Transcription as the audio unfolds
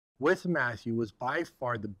with Matthew was by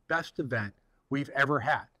far the best event we've ever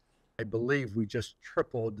had. I believe we just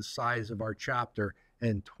tripled the size of our chapter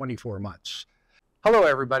in 24 months. Hello,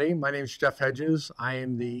 everybody. My name is Jeff Hedges. I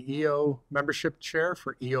am the EO membership chair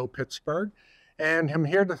for EO Pittsburgh, and I'm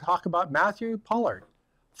here to talk about Matthew Pollard.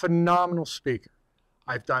 Phenomenal speaker.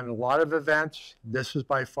 I've done a lot of events. This is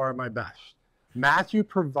by far my best. Matthew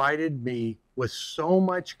provided me with so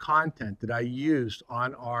much content that I used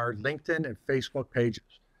on our LinkedIn and Facebook pages.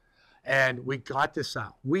 And we got this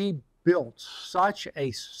out. We built such a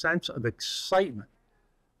sense of excitement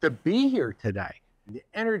to be here today. The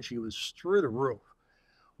energy was through the roof.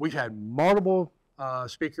 We've had multiple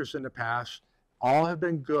speakers in the past. All have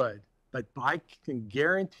been good, but I can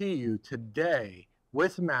guarantee you today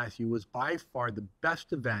with Matthew was by far the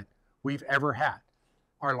best event we've ever had.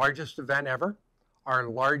 Our largest event ever, our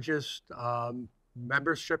largest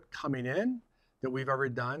membership coming in that we've ever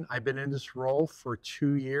done. I've been in this role for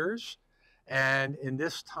 2 years, and in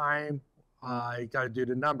this time, I got to do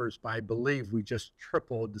the numbers, but I believe we just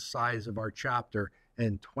tripled the size of our chapter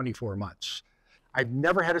in 24 months. I've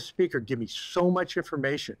never had a speaker give me so much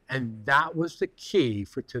information, and that was the key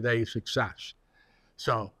for today's success.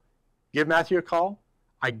 So give Matthew a call.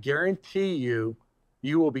 I guarantee you,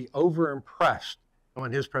 you will be over-impressed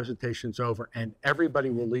when his presentation's over, and everybody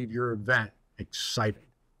will leave your event excited.